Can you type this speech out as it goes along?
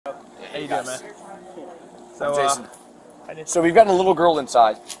How you doing, man? So, Jason. So we've got a little girl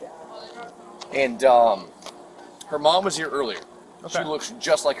inside, and her mom was here earlier. Okay. She looks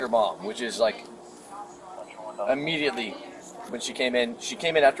just like her mom, which is like immediately when she came in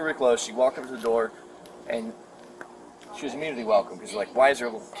after we closed. She walked up to the door, and she was immediately welcome because like, why is there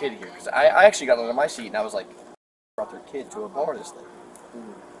a little kid here? Because I actually got under my seat and I was like, brought their kid to a bar this thing,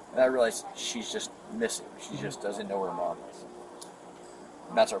 and I realized she's just missing. She just doesn't know where her mom is.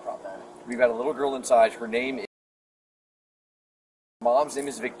 And that's our problem. We've got a little girl inside. Her mom's name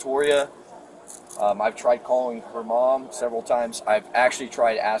is Victoria. I've tried calling her mom several times. I've actually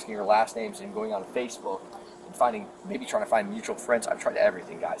tried asking her last names and going on Facebook and trying to find mutual friends. I've tried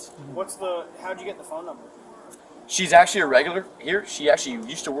everything, guys. How'd you get the phone number? She's actually a regular here. She actually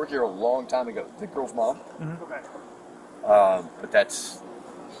used to work here a long time ago. The girl's mom. Okay. But that's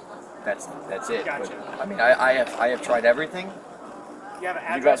it. Gotcha. But, I mean, I have tried everything. You have an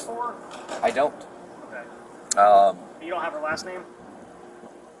address for her? I don't. Okay. You don't have her last name?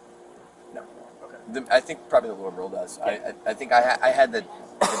 No. Okay. I think probably the little girl does. Yeah. I think I had the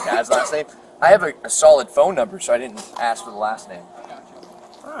dad's last name. I have a solid phone number, so I didn't ask for the last name.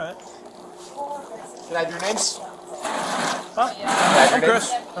 All right. Can I have your names? Huh? I'm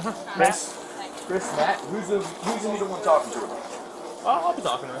Chris. Chris, Matt. Who's the one talking to her? I'll be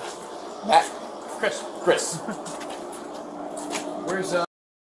talking to her. Matt. Chris. Where's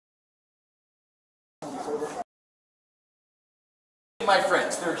my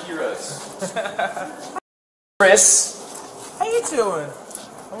friends? They're heroes. Chris. How you doing?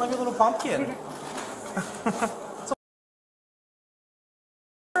 I like your little pumpkin.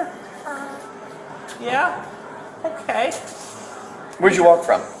 Yeah? Okay. Where'd you walk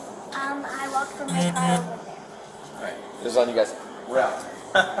from? I walked from my car over there. Alright, this is on you guys. We're out.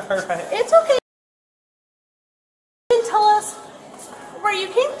 Alright. It's okay. You can tell us where you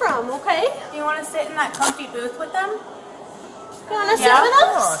came from, okay? You want to sit in that comfy booth with them? You want to sit with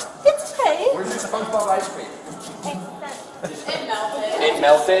us? It's okay. Where's your SpongeBob ice cream? It melted. It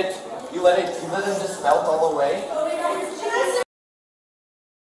melted? You let it just melt all the way?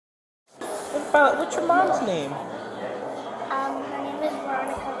 What's your mom's name? Her name is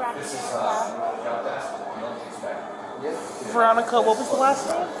Veronica Elliott. Veronica, what was the last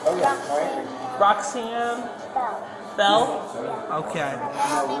name? Roxanne? Bell? Okay.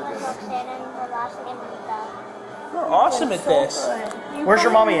 Her name is Roxanne and her last name is Bell. You're awesome at this. Where's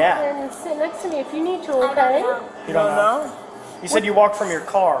your mommy at? And sit next to me if you need to, okay? You don't know? You said you walked from your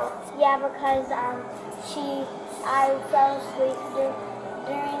car. Yeah, because I fell asleep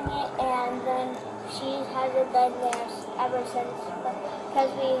during it, and then she hasn't been there ever since.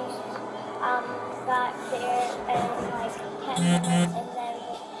 Because we got there in like 10 minutes,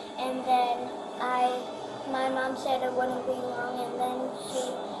 and then my mom said it wouldn't be long, and then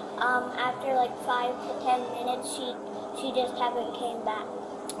she after like 5 to 10 minutes, she just haven't came back.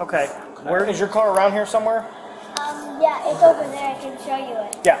 Okay. Where is your car around here somewhere? Yeah, it's over there. I can show you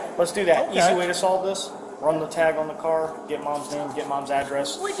it. Yeah, let's do that. Okay. Easy way to solve this. Run the tag on the car, get mom's name, get mom's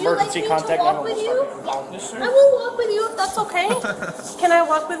address, emergency contact number. Would you like me to walk with you? I will walk with you if that's okay. Can I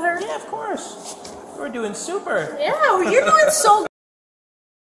walk with her? Yeah, of course. We're doing super. Yeah, you're doing so good.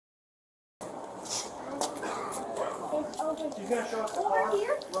 She's going to show us the car,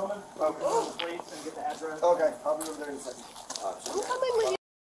 here? Roman. Okay, plates and get the address. Okay, I'll be over there in a second. I'm coming with you.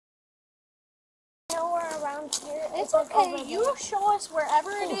 Nowhere around here. It's okay. You show us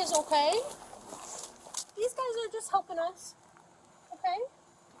wherever it is, okay? These guys are just helping us. Okay?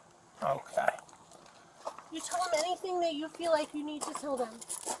 Okay. You tell them anything that you feel like you need to tell them.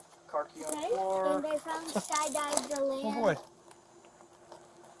 Car key on the Okay? floor. And they found Skydive the land. Oh boy.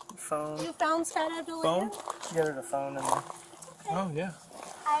 Phone. You found Skydive the Phone? land? Get her the phone and then. Oh yeah.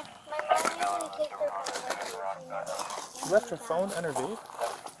 My mom usually takes her phone. She left her phone and her vape?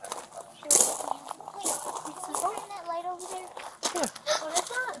 Isn't that light over there? Yeah. What is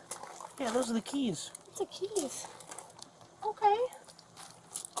that? Yeah, those are the keys. It's the keys. Okay.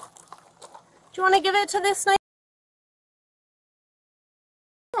 Do you want to give it to this nice?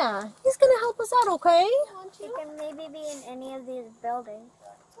 Yeah, he's gonna help us out, okay? She can maybe be in any of these buildings.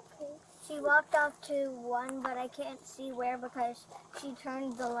 Okay. She walked off to one, but I can't see where because she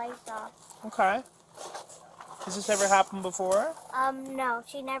turned the lights off. Okay. Has this ever happened before? No,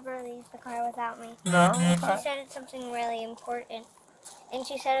 she never leaves the car without me. No? She Okay. said it's something really important. And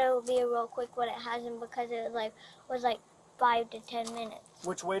she said it would be a real quick, but it hasn't because it was like 5 to 10 minutes.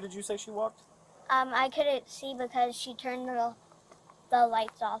 Which way did you say she walked? I couldn't see because she turned the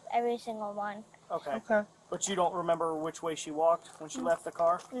lights off, every single one. Okay. Okay. But you don't remember which way she walked when she left the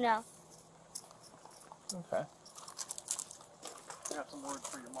car? No. Okay. I got some words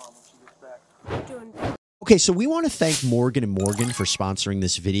for your mom when she gets back. Doing Okay, so we want to thank Morgan & Morgan for sponsoring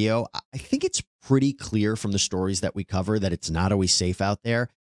this video. I think it's pretty clear from the stories that we cover that it's not always safe out there.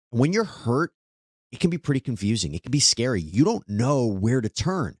 When you're hurt, it can be pretty confusing. It can be scary. You don't know where to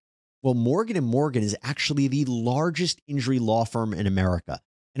turn. Well, Morgan & Morgan is actually the largest injury law firm in America.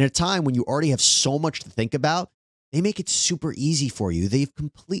 And at a time when you already have so much to think about, they make it super easy for you. They've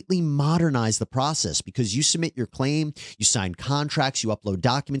completely modernized the process because you submit your claim, you sign contracts, you upload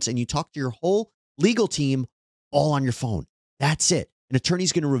documents, and you talk to your whole legal team all on your phone. That's it. An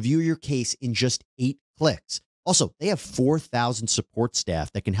attorney's going to review your case in just 8 clicks. Also, they have 4,000 support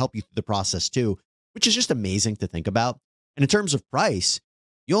staff that can help you through the process too, which is just amazing to think about. And in terms of price,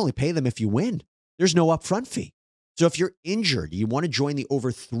 you only pay them if you win. There's no upfront fee. So if you're injured, you want to join the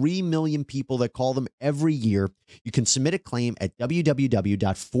over 3 million people that call them every year, you can submit a claim at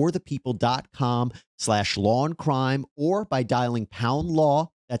www.forthepeople.com/law&crime or by dialing pound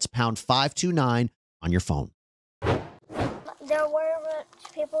law, that's pound 529 on your phone. There were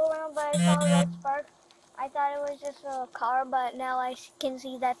people around, but I saw a red spark. I thought it was just a car, but now I can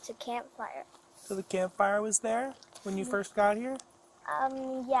see that's a campfire. So the campfire was there when you first got here?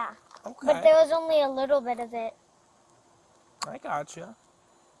 Yeah. Okay. But there was only a little bit of it. I gotcha.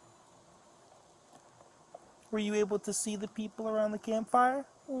 Were you able to see the people around the campfire?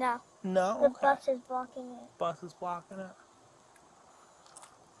 No. No? The Okay. bus is blocking it. Bus is blocking it.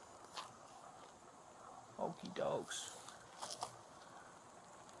 Okie dokes.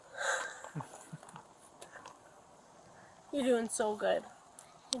 You're doing so good.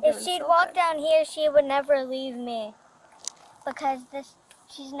 If she'd walk down here, she would never leave me. Because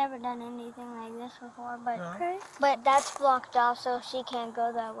she's never done anything like this before. But No? but that's blocked off, so she can't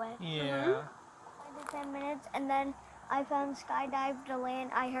go that way. Yeah. 5 to 10 minutes, and then I found skydive to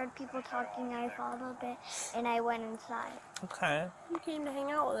land. I heard people talking. I followed it, and I went inside. Okay. You came to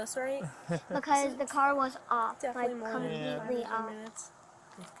hang out with us, right? Because the car was off, Definitely like more than completely 5 off. minutes.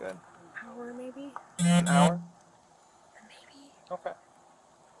 That's good. Hour maybe? An hour? Maybe. Okay.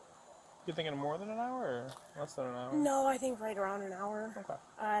 You're thinking more than an hour or less than an hour? No, I think right around an hour. Okay.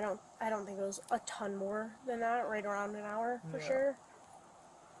 I don't think it was a ton more than that. Right around an hour for Yeah. sure.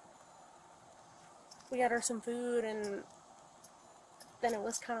 We got her some food, and then it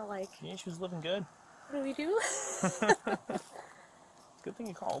was kind of like, Yeah, she was living good. what do we do? Good thing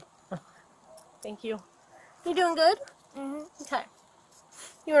you called. Thank you. You doing good? Mhm. Okay.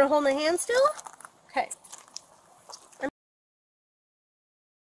 You want to hold my hand still? Okay.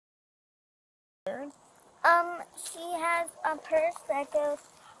 Aaron? She has a purse that goes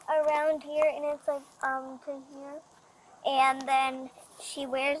around here, and it's like to here, and then she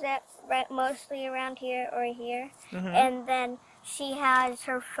wears it mostly around here or here, and then she has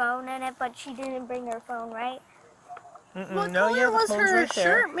her phone in it, but she didn't bring her phone, right? What No, color yeah, the was phone's her right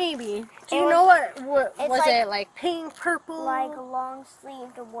there. shirt, maybe? Do It you was- know what it's was like- it, like pink, purple? Like long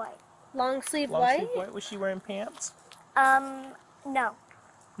sleeved white. long sleeve Long white? sleeve white. Was she wearing pants? No.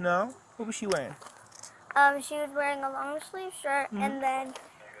 No? What was she wearing? She was wearing a long sleeve shirt, and then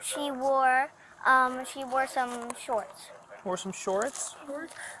she wore some shorts. Wore some shorts?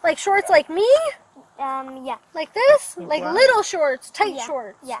 Like shorts like me? Yeah. Like this? Like black? little shorts, tight Yeah.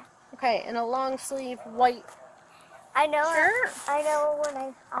 shorts? Yeah. Okay, and a long sleeve white. I know. Sure. I know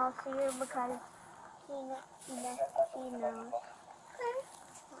when I'll see her because she knows.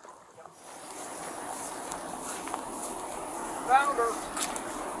 Found her.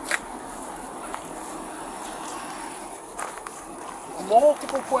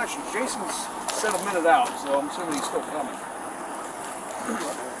 Multiple questions. Jason's said a minute out, so I'm assuming he's still coming.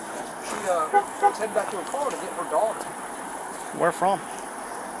 She's heading back to her car to get her daughter. Where from?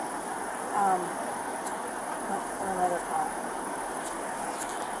 Another car.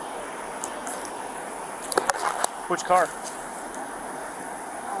 Which car?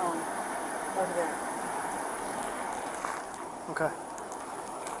 Over there. Okay.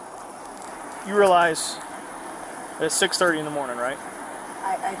 You realize it's 6:30 in the morning, right?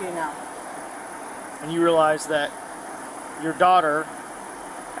 I do now. And you realize that your daughter,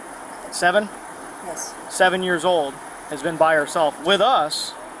 7 years old, has been by herself with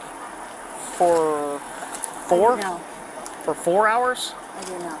us for I do now. 4 hours? I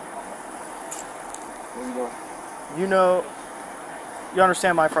do now. You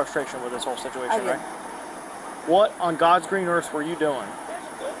understand my frustration with this whole situation, I do. right? What on God's green earth were you doing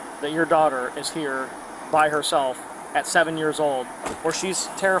that your daughter is here by herself at 7 years old, where she's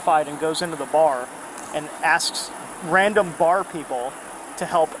terrified and goes into the bar and asks random bar people to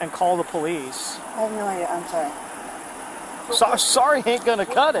help and call the police? I have no idea. I'm sorry. Sorry ain't gonna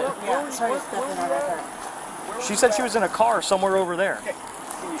cut it. Yeah, sorry, stepping on my car. She said she was in a car somewhere over there. Okay.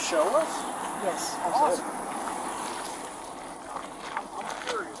 Can you show us? Yes, Awesome. absolutely. I'm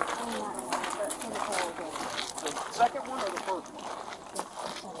curious. The second one or the first one?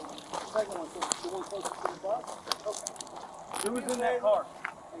 The second one, the one closest to the bus? Okay. Who was in that car?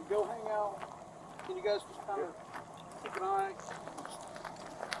 And go hang out. Can you guys just kind of keep an eye?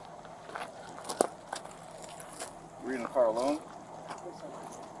 Were you in the car alone?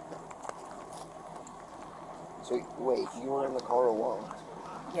 So, wait, you were in the car alone?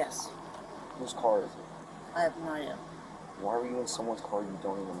 Yes. Whose car is it? I have no idea. Why were you in someone's car you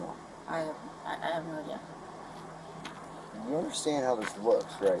don't even know? I have no idea. You understand how this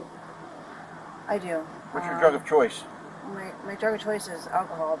looks, right? I do. What's your drug of choice? My drug of choice is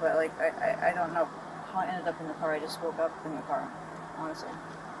alcohol, but like I don't know how I ended up in the car. I just woke up in the car, honestly.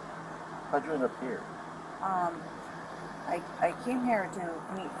 How'd you end up here? I came here to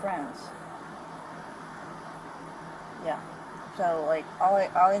meet friends. Yeah. So like all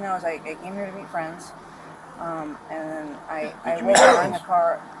I know is I came here to meet friends, and then I you woke meet up in friends? the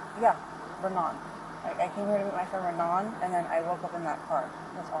car. Yeah, Renan. I came here to meet my friend Renan, and then I woke up in that car.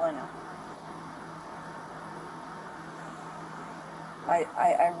 That's all I know.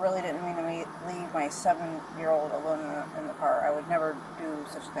 I really didn't mean to leave my 7-year-old alone in the car. I would never do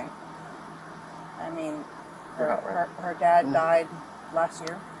such a thing. I mean, her dad died last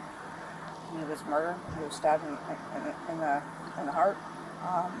year. He was murdered. He was stabbed in the heart.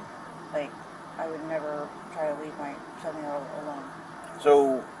 Like, I would never try to leave my 7-year-old alone.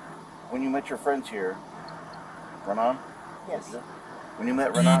 So, when you met your friends here, Renan? Yes. When you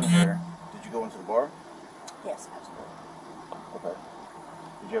met Renan here, did you go into the bar? Yes, absolutely. Okay.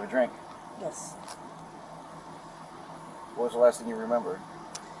 Did you have a drink? Yes. What was the last thing you remember?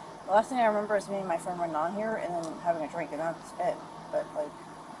 The last thing I remember is meeting my friend Renan here and then having a drink, and that's it. But, like,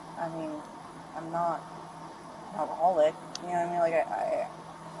 I mean, I'm not an alcoholic. You know what I mean? Like,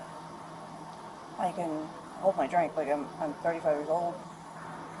 I can hold my drink. Like, I'm 35 years old.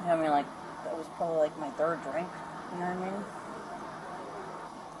 You know what I mean? Like, that was probably, like, my 3rd drink. You know what I mean?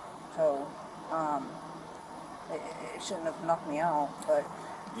 So, it shouldn't have knocked me out, but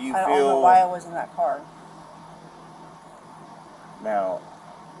Do you I don't know feel... why I was in that car. Now,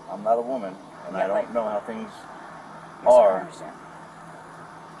 I'm not a woman, and Yeah, I don't right. know how things Yes, I are. understand.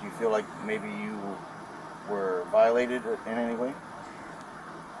 Do you feel like maybe you were violated in any way?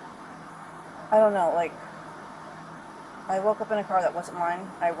 I don't know, like, I woke up in a car that wasn't mine.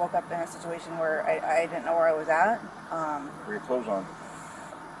 I woke up in a situation where I didn't know where I was at. Were your clothes on?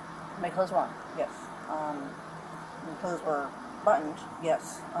 My clothes were on, yes. My clothes were buttoned,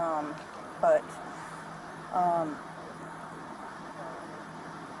 yes. But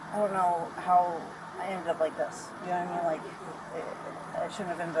I don't know how I ended up like this. You know what I mean? Like, I shouldn't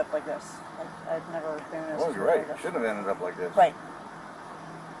have ended up like this. Like, I've never been in a Oh, situation you're right. like You this. shouldn't have ended up like this. Right.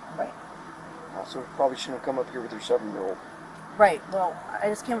 Right. Also, probably shouldn't have come up here with your 7-year-old. Right. Well, I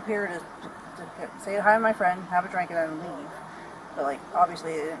just came up here to say hi to my friend, have a drink, and then leave. But, like,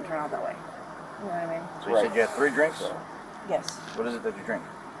 obviously it didn't turn out that way. You know what I mean? So you said you had 3 drinks? Yes. What is it that you drink?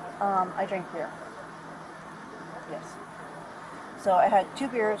 I drink beer. Yes. So I had 2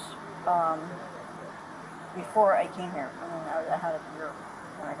 beers before I came here. I mean, I had a beer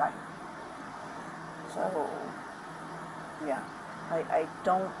when I got here. So, yeah. I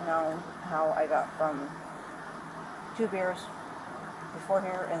don't know how I got from 2 beers before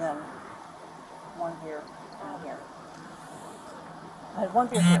here and then 1 beer and here. I had 1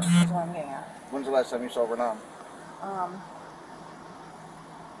 beer here, is what I'm getting at. When's the last time you saw Renan?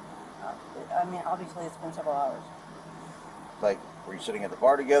 I mean, obviously it's been several hours. Like, were you sitting at the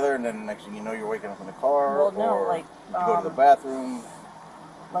bar together, and then next thing you know, you're waking up in the car? Well, no, or like, did you go to the bathroom?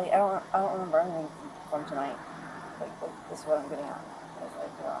 Like, I don't remember anything from tonight. Like this is what I'm getting at. It's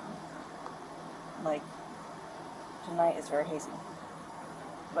like tonight is very hazy.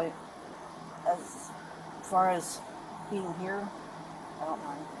 But as far as being here, I don't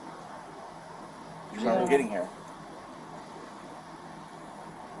mind. You remember getting here?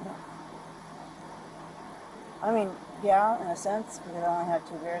 No. I mean, yeah, in a sense, because I only had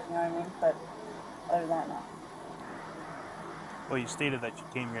 2 beers, you know what I mean? But other than that, no. Well, you stated that you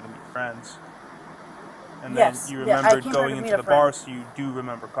came here to meet friends. And Yes, then you yeah, I remembered came here going to meet into a the bar, friend. so you do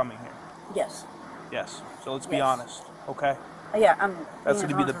remember coming here. Yes. Yes. So let's be Yes. honest, okay? Yeah, I'm. That's being going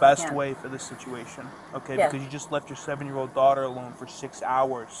to be as the honest as I best can. way for this situation, okay? Yeah. Because you just left your 7-year-old daughter alone for 6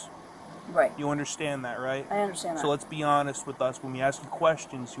 hours. Right. You understand that, right? I understand that. So let's be honest with us. When we ask you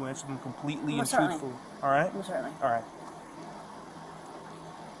questions, you answer them completely and Most certainly. truthfully. All right? Most certainly. All right.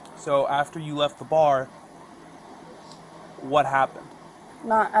 So after you left the bar, what happened?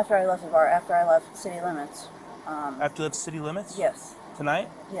 Not after I left the bar, after I left city limits. After you left city limits? Yes. Tonight?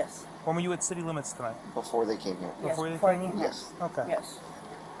 Yes. When were you at city limits tonight? Before they came here. Yes. Before you Before I came came here? here. Yes. Okay. Yes.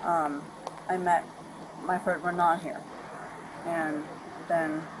 I met my friend Renan here, and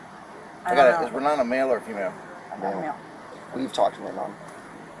then I don't know. Is Renan a male or a female? Male. We've talked to Renan.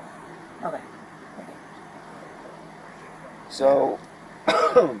 Okay. So,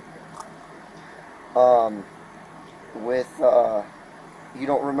 you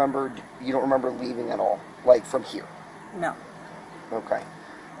don't remember leaving at all, like from here. No. Okay.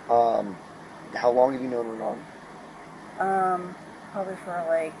 How long have you known Renan? Probably for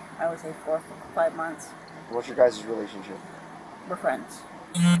like, I would say 4 or 5 months. What's your guys' relationship? We're friends.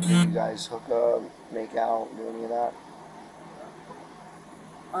 Do you guys hook up, make out, do any of that?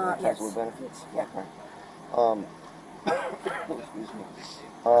 Yes. With benefits? Yeah. Okay. Excuse me.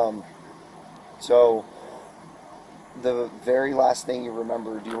 So, the very last thing you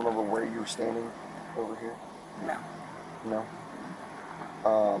remember, do you remember where you were standing over here? No. No?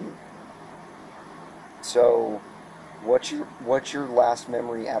 So, what's your last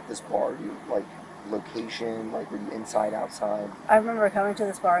memory at this bar? Do you, like, location, like, were you inside, outside? I remember coming to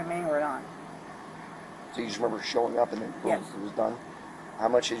this bar and meeting Renan. So you just remember showing up and then boom, Yes. it was done? How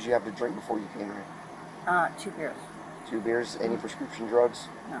much did you have to drink before you came here? 2 beers. 2 beers? Any prescription drugs?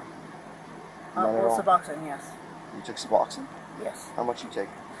 No. None at all? Suboxone, yes. You took Suboxone? Yes. How much you take?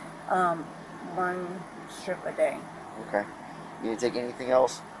 1 strip a day. Okay. You didn't take anything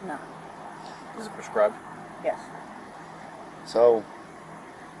else? No. Is it prescribed? Yes. So,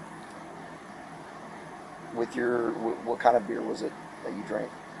 with your, what kind of beer was it that you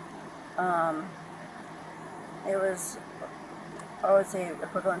drank? It was, I would say,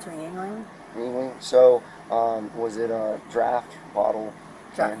 equivalent to a Yingling. Yingling? So, was it a draft, bottle?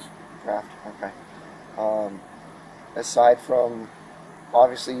 Draft. Can? Draft, okay. Aside from,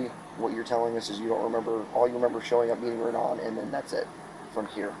 obviously, what you're telling us is you don't remember, all you remember showing up, meeting Renan, and then that's it from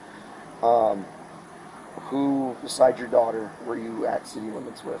here. Who, besides your daughter, were you at city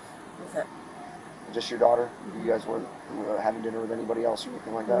limits with? That's it. Just your daughter? You guys weren't having dinner with anybody else or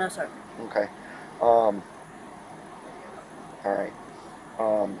anything like that? No, sir. Okay. All right.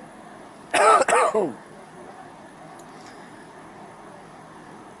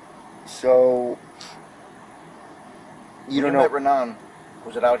 So, you don't know. Met Renan,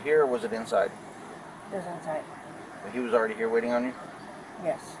 was it out here or was it inside? It was inside. He was already here waiting on you?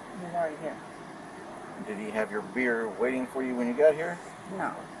 Yes. He was already here. Did he have your beer waiting for you when you got here?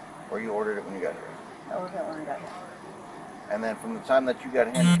 No. Or you ordered it when you got here? I ordered it when I got here. And then from the time that you got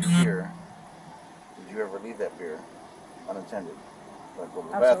handed your beer, did you ever leave that beer unattended? Like go to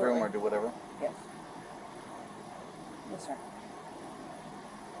the bathroom or do whatever? Yes. Yes, sir.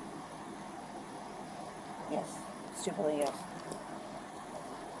 Yes. Stupidly, yes.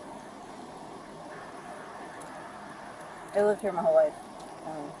 I lived here my whole life.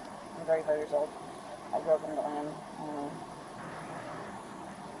 I'm 35 years old. I grew up in Atlanta.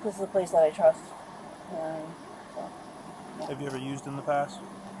 This is a place that I trust. So, yeah. Have you ever used in the past?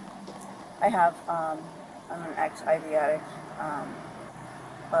 I have. I'm an ex-IV addict,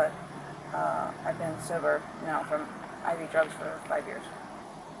 but I've been sober now from IV drugs for 5 years.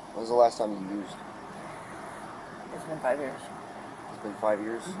 When was the last time you used? It's been 5 years. It's been 5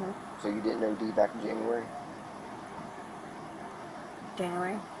 years? Mm-hmm. So you didn't OD back in January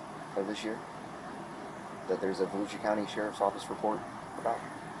January? of this year? That there's a Volusia County Sheriff's Office report about?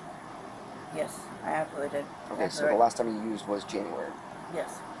 Yes, I absolutely did. Okay, so the last time you used was January.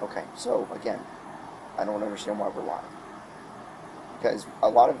 Yes. Okay, so again, I don't understand why we're lying. Because a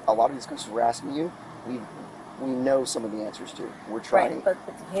lot of these questions we're asking you, we know some of the answers to. We're trying. Right, but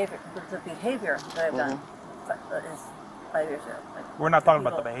the behavior that I've done is 5 years ago. Like, We're not talking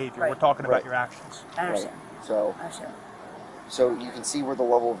about the behavior. We're talking about your actions. I understand. Right. So, I understand. so you can see where the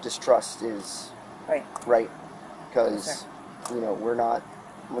level of distrust is. Right. Right. Because Yes, you know we're not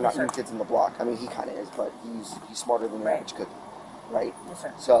Yes, new sir. kids in the block. I mean, he kind of is, but he's smarter than the Right. average cookie. Right. Yes,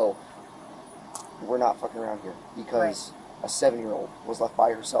 sir. So we're not fucking around here because a 7-year-old was left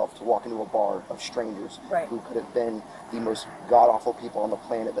by herself to walk into a bar of strangers who could have been the most god-awful people on the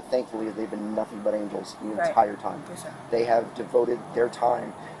planet, but thankfully they've been nothing but angels the entire time. Yes, sir. They have devoted their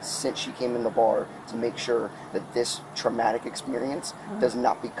time since she came in the bar to make sure that this traumatic experience does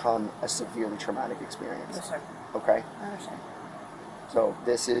not become a severely traumatic experience. Yes, sir. Okay? I understand. So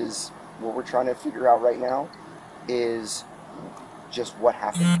this is what we're trying to figure out right now is just what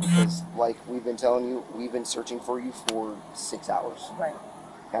happened, because like we've been telling you, we've been searching for you for 6 hours. Right.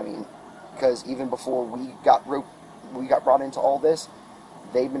 I mean, because even before we got brought into all this,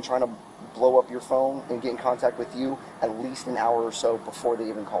 they've been trying to blow up your phone and get in contact with you at least an hour or so before they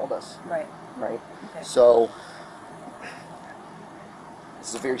even called us. Right. Right. Okay. So This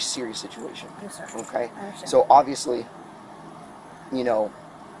is a very serious situation. Yes, sir. Okay? I understand. So obviously, you know,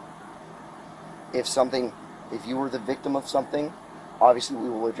 if you were the victim of something, obviously we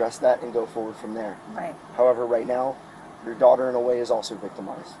will address that and go forward from there. Right. However, right now, your daughter in a way is also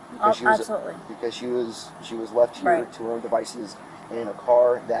victimized because Absolutely. Because she was left here Right. to her own devices in a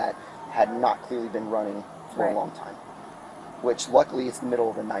car that had not clearly been running for Right. a long time. Which luckily it's the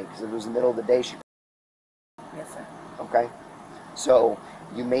middle of the night, because if it was the middle of the day, she. Yes, sir. Okay, so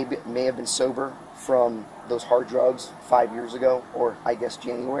you may have been sober from those hard drugs 5 years ago, or I guess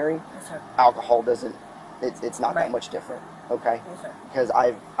January. Yes, sir. Alcohol doesn't. It's not Right. that much different. Okay. Yes, sir. Because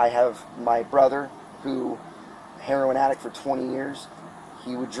I have my brother who, heroin addict for 20 years.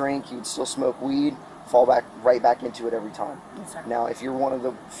 He would drink. He would still smoke weed. Fall right back into it every time. Yes, sir. Now, if you're one of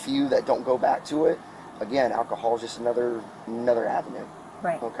the few that don't go back to it, again, alcohol is just another avenue.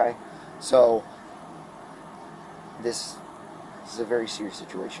 Right. Okay, so this is a very serious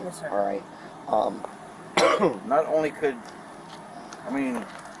situation. Yes, sir. All right. Not only could, I mean,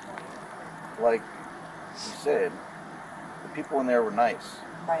 like you said, the people in there were nice.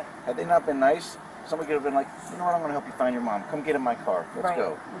 Right. Had they not been nice, somebody could have been like, you know what, I'm going to help you find your mom. Come get in my car. Let's Right.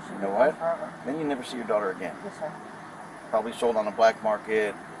 go. should You know be what? gone forever. Then you never see your daughter again. Yes, sir. Probably sold on the black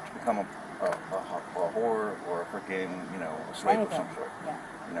market to become a whore or a freaking, you know, a slave of some Anything. sort. Yeah.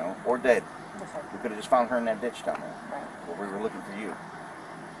 You know, or dead. Yes, sir. We could have just found her in that ditch down there. Right. Where we were looking for you.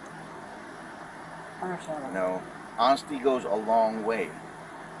 Understandable. You know, honesty goes a long way.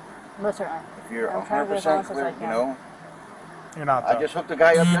 Yes, sir. If you're I'm trying to be as 100% honest as I clear, can. you know, You're not, I though. just hooked a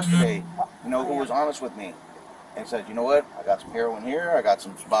guy up yesterday, you know, who was honest with me and said, you know what, I got some heroin here, I got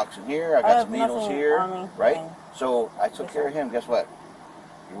some Suboxone here, I I got have some needles nothing here, on me. right? Nothing. So I took Yes, care sir. of him. Guess what?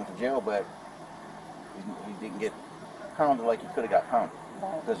 He went to jail, but he didn't get pounded like he could have got pounded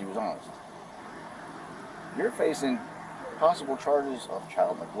Right. because he was honest. You're facing possible charges of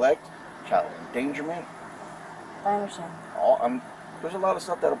child neglect, child endangerment. I understand. There's a lot of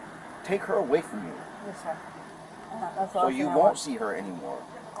stuff that'll take her away from you. Yes, sir. That's the So last you thing I won't want. see her anymore.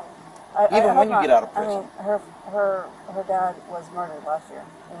 I Even hope when you not. get out of I prison. mean, her dad was murdered last year,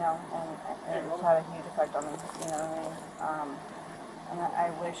 you know, and it's had a huge effect on me, you know what I mean? And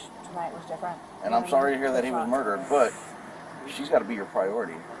I wish tonight was different. And you I'm know sorry to what I hear that mean? he was It's not. murdered, but she's got to be your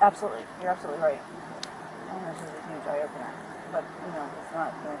priority. Absolutely. You're absolutely right. And this is a huge eye-opener. But, you know, it's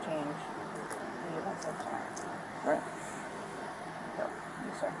not going to change the events of tonight. Right. So,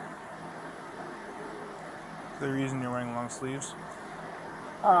 yes, sir. The reason you're wearing long sleeves.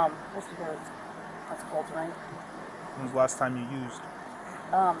 Just because it's cold tonight. When was the last time you used?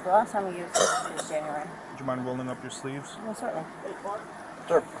 The last time we used it was January. Would you mind rolling up your sleeves? Well, certainly.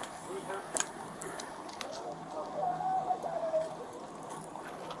 Sure.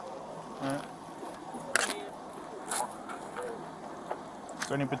 Alright. Is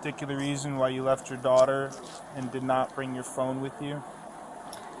there any particular reason why you left your daughter and did not bring your phone with you?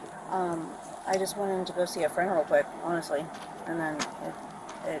 I just went in to go see a friend real quick, honestly, and then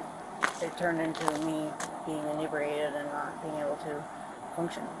it turned into me being inebriated and not being able to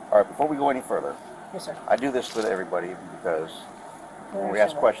function. All right, before we go any further, Yes, sir. I do this with everybody because when we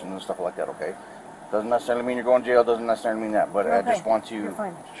ask questions and stuff like that, okay? Doesn't necessarily mean you're going to jail, doesn't necessarily mean that, but You're I okay. just want You're to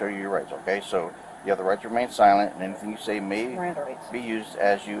fine. show you your rights, okay? So you have the right to remain silent, and anything you say may Miranda rights. be used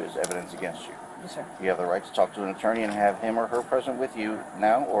as evidence against you. Yes, sir. You have the right to talk to an attorney and have him or her present with you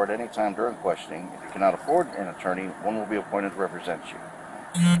now or at any time during questioning. If you cannot afford an attorney, one will be appointed to represent you.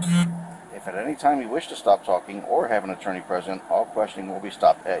 If at any time you wish to stop talking or have an attorney present, all questioning will be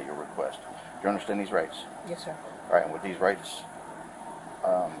stopped at your request. Do you understand these rights? Yes, sir. All right, and with these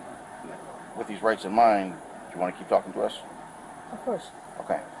rights in mind, do you want to keep talking to us? Of course.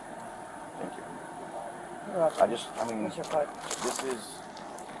 Okay. Thank you. You're welcome. I mean, What's your part?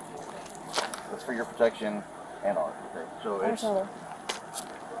 it's for your protection and ours. Okay? So it's Understandable.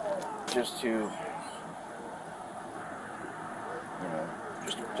 just to,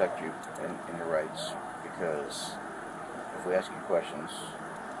 just to protect you in your rights, because if we ask you questions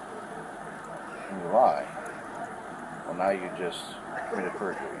and you lie, well, now you just committed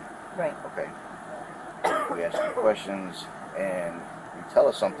perjury. Right. Okay. If we ask you questions and you tell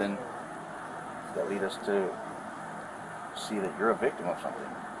us something that lead us to see that you're a victim of something,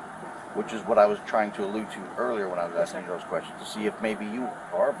 which is what I was trying to allude to earlier when I was asking you those questions, to see if maybe you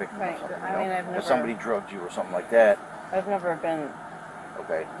are a victim Right. of something. I mean, I've if never- somebody drugged you or something like that. I've never been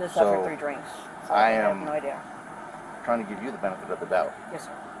Okay. this So after 3 drinks. So I I have am no idea. trying to give you the benefit of the doubt. Yes,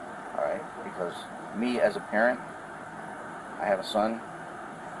 sir. All right, because me as a parent, I have a son,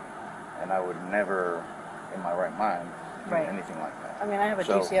 and I would never, in my right mind, do Right. anything like that. I mean, I have a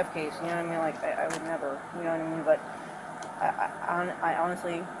So- DCF case, you know what I mean? Like, I would never, you know what I mean? But I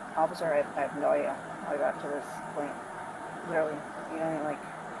honestly, officer, I have no idea how I got to this point. Literally, you know, like,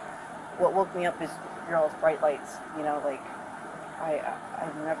 what woke me up is girls' bright lights. You know, like,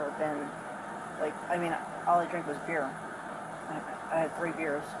 I've never been, like, I mean, all I drank was beer. I had 3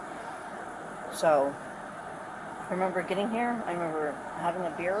 beers. So, I remember getting here, I remember having a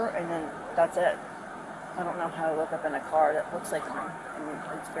beer, and then that's it. I don't know how I woke up in a car that looks like mine. I mean,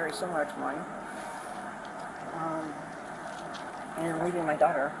 it's very similar to mine. And leaving my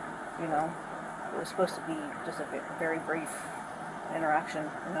daughter, you know, it was supposed to be just a very brief interaction,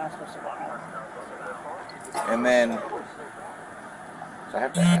 and then I was supposed to go home. And then, so I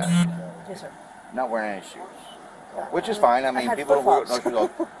have to ask, Yes, sir. not wearing any shoes, which is fine. I mean, people don't wear no shoes on.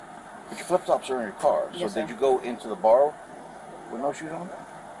 But your flip-flops are in your car. So Yes, did sir. you go into the bar with no shoes on?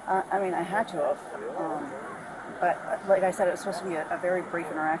 I mean, I had to have, but like I said, it was supposed to be a very brief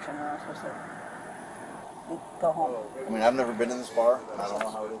interaction, and I was supposed to go home. I mean, I've never been in this bar. I don't know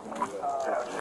how it is.